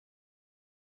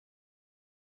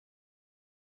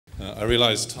I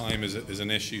realise time is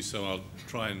an issue, so I'll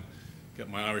try and get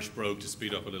my Irish brogue to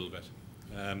speed up a little bit.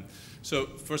 So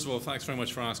first of all, thanks very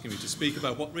much for asking me to speak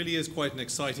about what really is quite an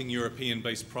exciting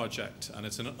European-based project, and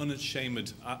it's an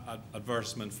unashamed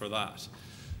advertisement for that.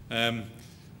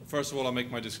 First of all, I'll make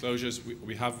my disclosures.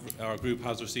 Our group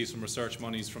has received some research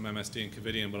monies from MSD and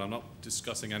Covidian, but I'm not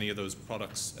discussing any of those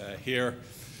products here.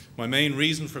 My main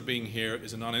reason for being here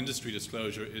is a non-industry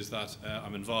disclosure, is that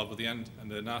I'm involved with the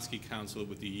NASCI Council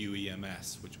with the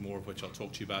UEMS, more of which I'll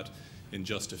talk to you about in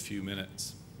just a few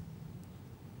minutes.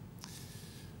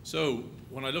 So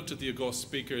when I looked at the august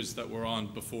speakers that were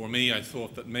on before me, I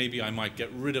thought that maybe I might get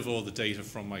rid of all the data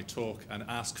from my talk and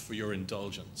ask for your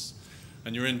indulgence.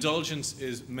 And your indulgence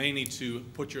is mainly to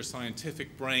put your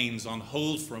scientific brains on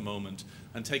hold for a moment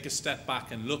and take a step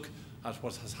back and look at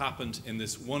what has happened in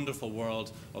this wonderful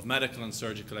world of medical and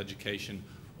surgical education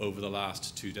over the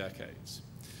last 2 decades.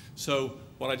 So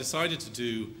what I decided to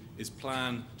do is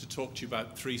plan to talk to you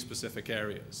about 3 specific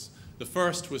areas. The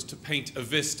first was to paint a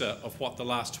vista of what the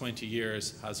last 20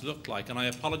 years has looked like. And I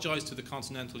apologize to the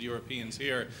continental Europeans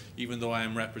here, even though I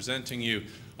am representing you.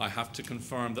 I have to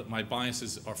confirm that my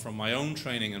biases are from my own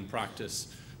training and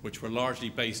practice, which were largely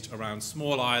based around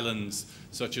small islands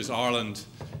such as Ireland,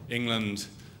 England,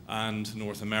 and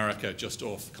North America, just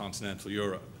off continental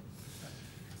Europe.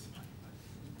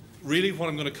 Really what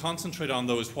I'm going to concentrate on,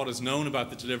 though, is what is known about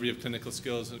the delivery of clinical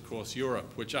skills across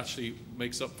Europe, which actually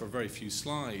makes up for very few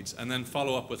slides, and then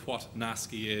follow up with what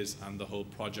NASCI is and the whole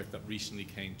project that recently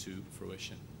came to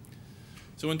fruition.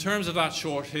 So in terms of that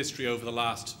short history over the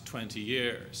last 20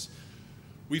 years,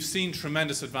 we've seen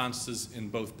tremendous advances in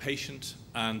both patient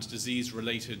and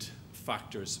disease-related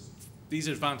factors. These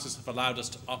advances have allowed us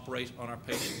to operate on our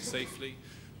patients safely,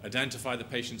 identify the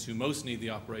patients who most need the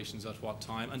operations at what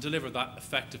time, and deliver that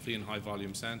effectively in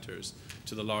high-volume centres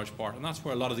to the large part. And that's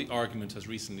where a lot of the argument has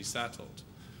recently settled.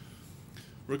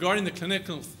 Regarding the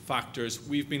clinical factors,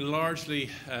 we've been largely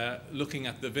looking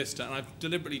at the vista, and I've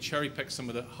deliberately cherry-picked some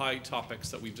of the high topics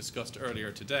that we've discussed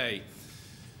earlier today.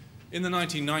 In the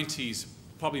 1990s,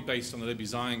 probably based on the Libby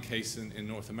Zion case in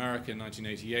North America in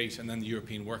 1988, and then the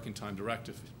European Working Time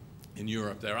Directive in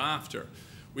Europe thereafter,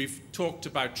 we've talked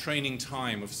about training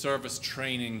time, of service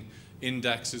training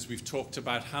indexes. We've talked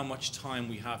about how much time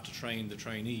we have to train the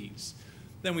trainees.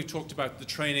 Then we've talked about the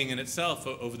training in itself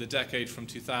over the decade from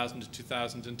 2000 to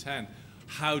 2010.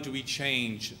 How do we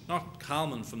change, not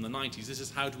Kalman from the 90s, this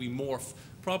is how do we morph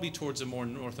probably towards a more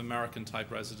North American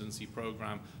type residency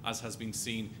program, as has been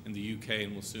seen in the UK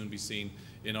and will soon be seen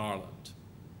in Ireland.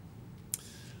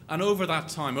 And over that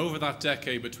time, over that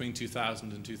decade between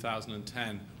 2000 and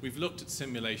 2010, we've looked at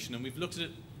simulation, and we've looked at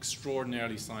it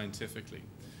extraordinarily scientifically.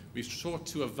 We've sought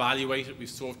to evaluate it, we've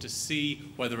sought to see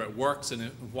whether it works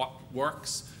and what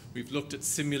works. We've looked at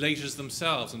simulators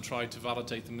themselves and tried to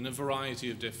validate them in a variety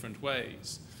of different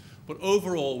ways. But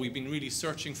overall, we've been really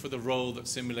searching for the role that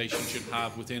simulation should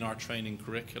have within our training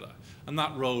curricula. And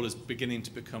that role is beginning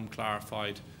to become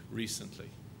clarified recently.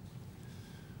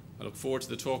 I look forward to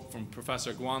the talk from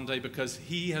Professor Gwande, because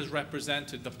he has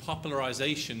represented the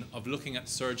popularization of looking at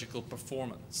surgical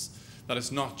performance. That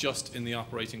is not just in the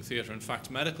operating theatre, in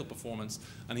fact, medical performance.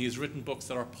 And he has written books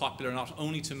that are popular not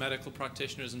only to medical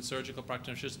practitioners and surgical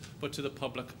practitioners, but to the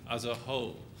public as a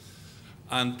whole.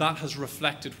 And that has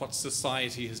reflected what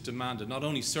society has demanded, not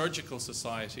only surgical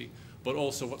society, but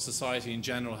also what society in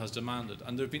general has demanded.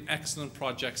 And there have been excellent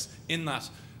projects in that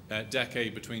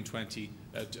decade between 2000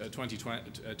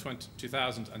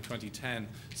 and 2010,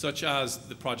 such as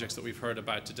the projects that we've heard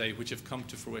about today, which have come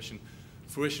to fruition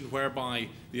whereby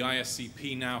the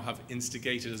ISCP now have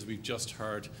instigated, as we've just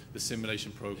heard, the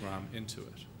simulation program into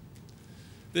it.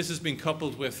 This has been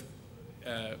coupled with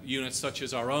units such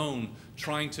as our own,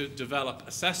 trying to develop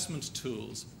assessment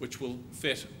tools which will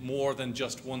fit more than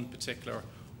just one particular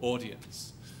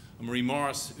audience. Marie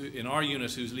Morris in our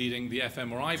unit, who's leading the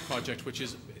fMRI project, which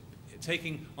is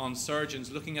taking on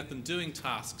surgeons, looking at them doing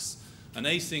tasks, and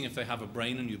A, seeing if they have a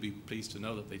brain, and you'll be pleased to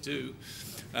know that they do,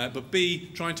 but B,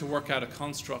 trying to work out a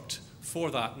construct for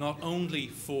that, not only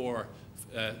for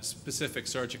specific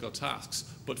surgical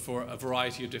tasks, but for a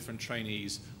variety of different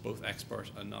trainees, both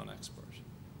expert and non-expert.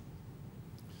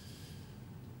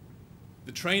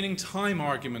 The training time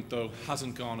argument, though,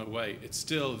 hasn't gone away. It's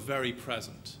still very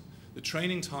present. The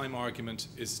training time argument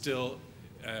is still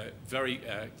very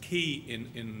key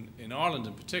in Ireland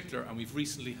in particular, and we've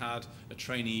recently had a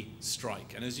trainee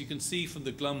strike. And as you can see from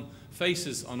the glum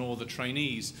faces on all the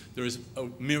trainees, there is a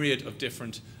myriad of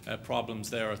different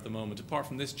problems there at the moment, apart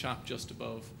from this chap just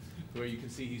above, where you can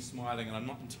see he's smiling, and I'm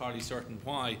not entirely certain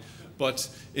why. But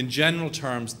in general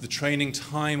terms, the training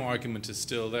time argument is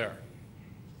still there.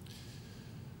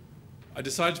 I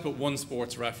decided to put one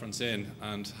sports reference in,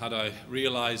 and had I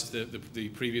realised that the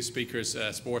previous speaker's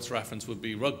sports reference would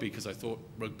be rugby, because I thought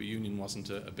rugby union wasn't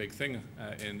a big thing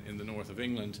in the north of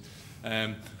England,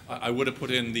 I would have put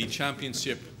in the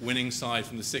championship winning side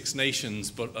from the Six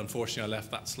Nations, but unfortunately I left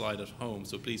that slide at home,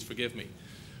 so please forgive me.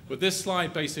 But this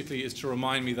slide basically is to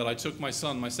remind me that I took my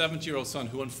son, my 7-year-old son,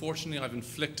 who unfortunately I've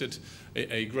inflicted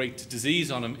a great disease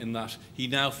on him in that he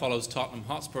now follows Tottenham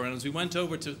Hotspur. And as we went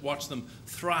over to watch them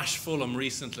thrash Fulham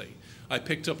recently, I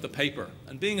picked up the paper.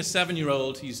 And being a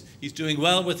 7-year-old, he's doing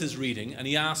well with his reading, and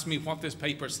he asked me what this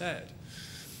paper said.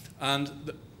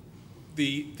 And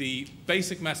the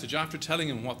basic message, after telling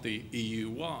him what the EU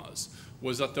was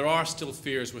that there are still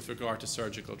fears with regard to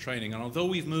surgical training. And although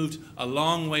we've moved a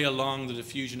long way along the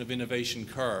diffusion of innovation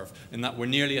curve, in that we're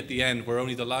nearly at the end where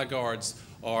only the laggards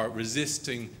are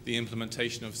resisting the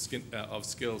implementation of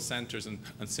skill centres and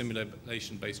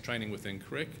simulation-based training within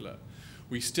curricula,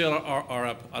 we still are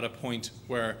at a point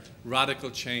where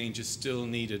radical change is still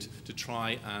needed to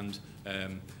try and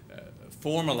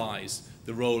formalise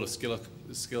the role of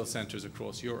skill centres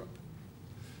across Europe.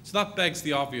 So that begs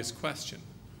the obvious question.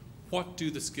 What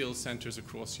do the skills centres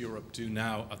across Europe do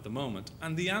now at the moment?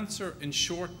 And the answer, in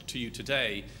short, to you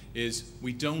today is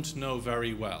we don't know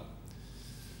very well.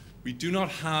 We do not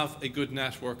have a good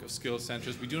network of skills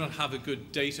centres. We do not have a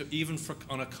good data, even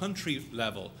on a country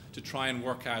level, to try and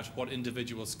work out what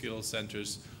individual skills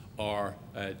centres are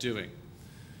doing.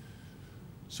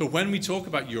 So when we talk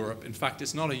about Europe, in fact,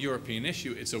 it's not a European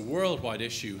issue, it's a worldwide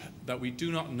issue that we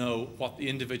do not know what the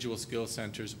individual skills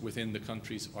centres within the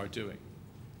countries are doing.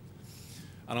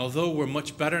 And although we're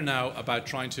much better now about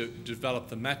trying to develop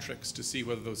the metrics to see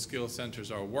whether those skill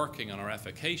centres are working and are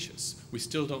efficacious, we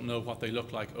still don't know what they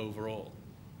look like overall.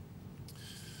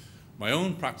 My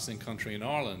own practicing country in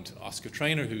Ireland, Oscar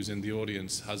Traynor, who's in the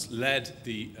audience, has led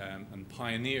and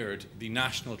pioneered the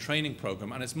national training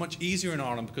programme, and it's much easier in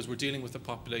Ireland because we're dealing with a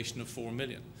population of 4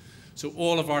 million. So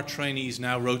all of our trainees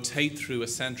now rotate through a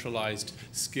centralised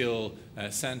skill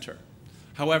centre.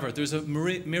 However, there's a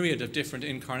myriad of different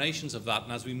incarnations of that,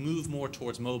 and as we move more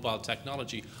towards mobile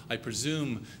technology, I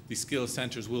presume the skills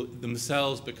centres will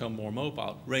themselves become more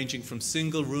mobile, ranging from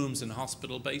single rooms and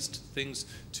hospital-based things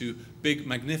to big,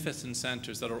 magnificent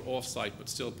centres that are off-site but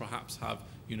still perhaps have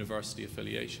university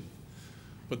affiliation.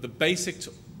 But the basic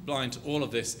line to all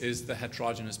of this is the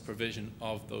heterogeneous provision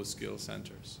of those skills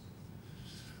centres.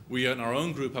 We in our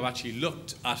own group have actually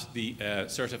looked at the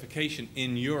certification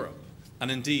in Europe, and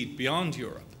indeed beyond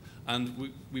Europe.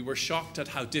 And we were shocked at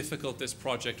how difficult this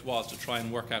project was to try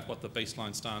and work out what the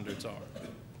baseline standards are.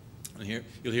 And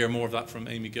you'll hear more of that from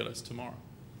Amy Gillis tomorrow.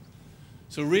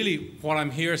 So really, what I'm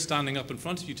here standing up in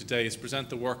front of you today is present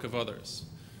the work of others.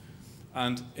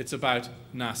 And it's about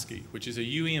NASCI, which is a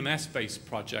UEMS-based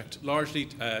project, largely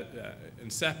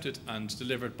incepted and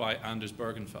delivered by Anders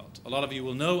Bergenfeldt. A lot of you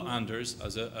will know Anders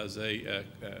as a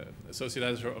associate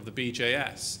editor of the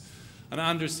BJS. And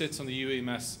Anders sits on the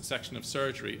UEMS section of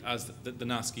surgery as the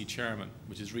NASCI chairman,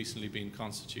 which has recently been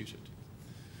constituted.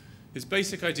 His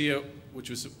basic idea, which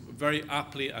was very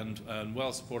aptly and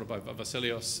well supported by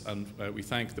Vasilios, and we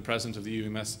thank the president of the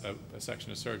UEMS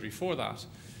section of surgery for that,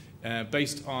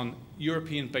 based on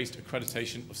European-based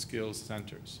accreditation of skills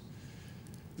centres.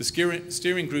 The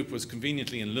steering group was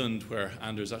conveniently in Lund, where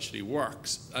Anders actually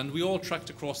works, and we all trekked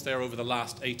across there over the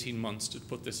last 18 months to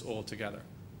put this all together.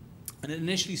 And it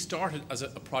initially started as a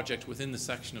project within the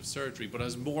section of surgery, but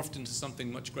has morphed into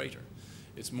something much greater.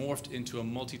 It's morphed into a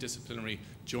multidisciplinary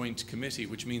joint committee,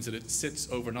 which means that it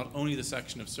sits over not only the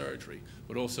section of surgery,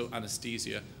 but also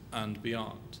anaesthesia and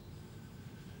beyond.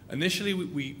 Initially,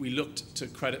 we looked to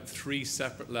credit 3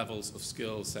 separate levels of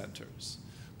skills centres,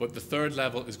 but the third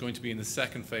level is going to be in the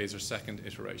second phase or second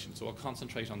iteration, so I'll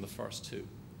concentrate on the first 2.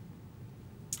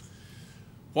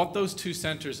 What those 2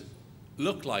 centres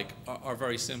look like are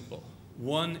very simple.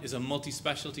 One is a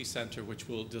multi-specialty centre which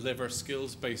will deliver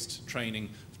skills-based training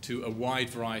to a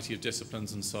wide variety of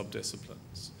disciplines and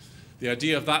sub-disciplines. The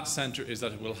idea of that centre is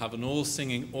that it will have an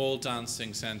all-singing,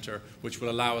 all-dancing centre which will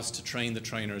allow us to train the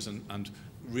trainers and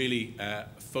really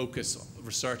focus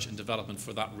research and development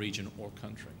for that region or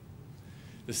country.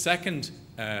 The second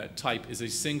type is a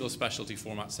single specialty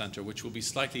format centre, which will be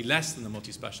slightly less than the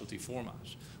multi-specialty format,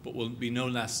 but will be no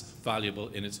less valuable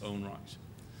in its own right.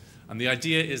 And the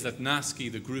idea is that NASCI,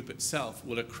 the group itself,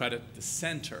 will accredit the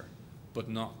centre, but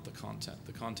not the content.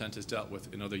 The content is dealt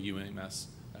with in other UEMS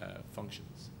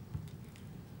functions.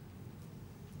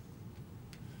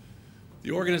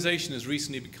 The organisation has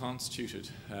recently been constituted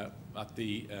at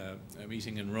the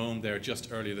meeting in Rome there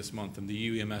just earlier this month, and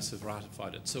the UEMS have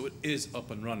ratified it. So it is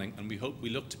up and running, and we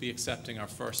look to be accepting our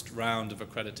first round of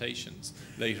accreditations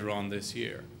later on this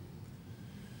year.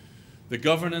 The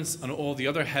governance and all the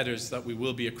other headers that we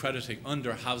will be accrediting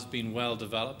under has been well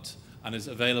developed and is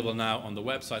available now on the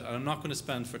website. And I'm not going to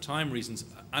spend, for time reasons,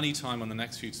 any time on the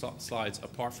next few slides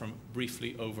apart from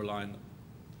briefly overline them.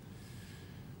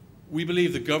 We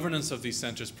believe the governance of these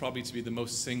centres probably to be the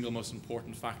single most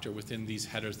important factor within these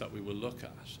headers that we will look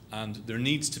at. And there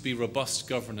needs to be robust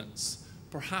governance.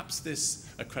 Perhaps this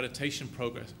accreditation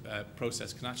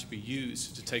process can actually be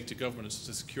used to take to governance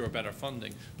to secure better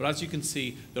funding. But as you can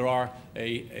see, there are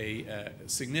a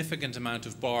significant amount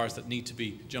of bars that need to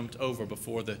be jumped over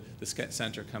before the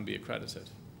centre can be accredited.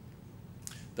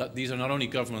 These are not only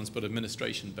governance but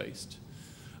administration based.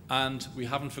 And we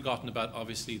haven't forgotten about,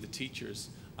 obviously, the teachers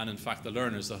and, in fact, the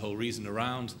learners, the whole reason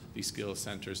around these skills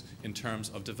centres in terms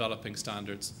of developing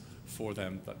standards for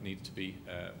them that need to be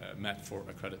met for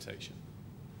accreditation.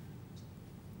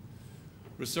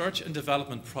 Research and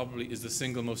development probably is the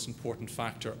single most important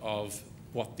factor of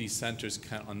what these centres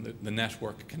on the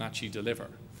network can actually deliver.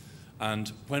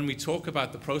 And when we talk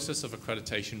about the process of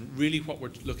accreditation, really what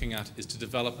we're looking at is to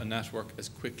develop a network as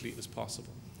quickly as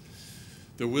possible.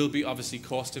 There will be obviously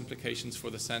cost implications for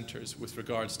the centres with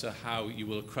regards to how you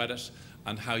will accredit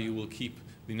and how you will keep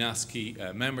the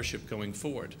NASCI membership going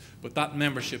forward. But that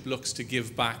membership looks to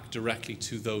give back directly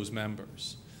to those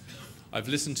members. I've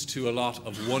listened to a lot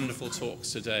of wonderful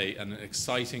talks today and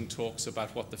exciting talks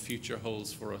about what the future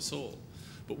holds for us all.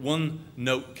 But one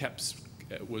note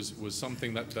was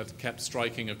something that kept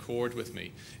striking a chord with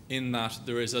me, in that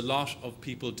there is a lot of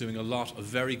people doing a lot of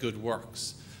very good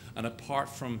works. And apart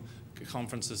from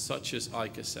conferences such as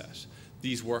ICASET,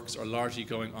 these works are largely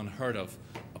going unheard of,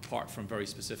 apart from very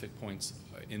specific points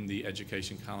in the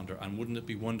education calendar. And wouldn't it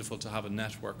be wonderful to have a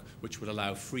network which would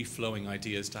allow free-flowing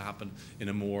ideas to happen in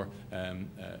a more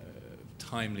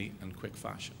timely and quick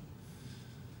fashion?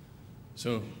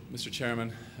 So, Mr.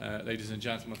 Chairman, ladies and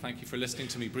gentlemen, thank you for listening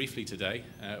to me briefly today.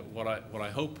 What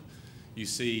I hope you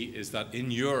see is that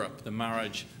in Europe, the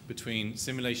marriage between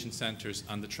simulation centres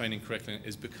and the training curriculum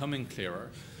is becoming clearer.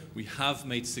 We have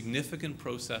made significant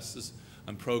processes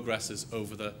and progresses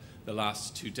over the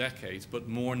last 2 decades, but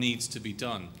more needs to be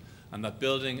done, and that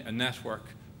building a network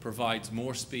provides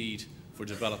more speed for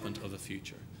development of the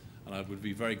future. And I would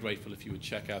be very grateful if you would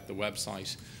check out the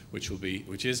website,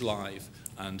 which is live,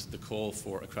 and the call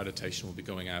for accreditation will be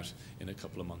going out in a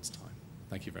couple of months' time.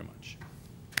 Thank you very much.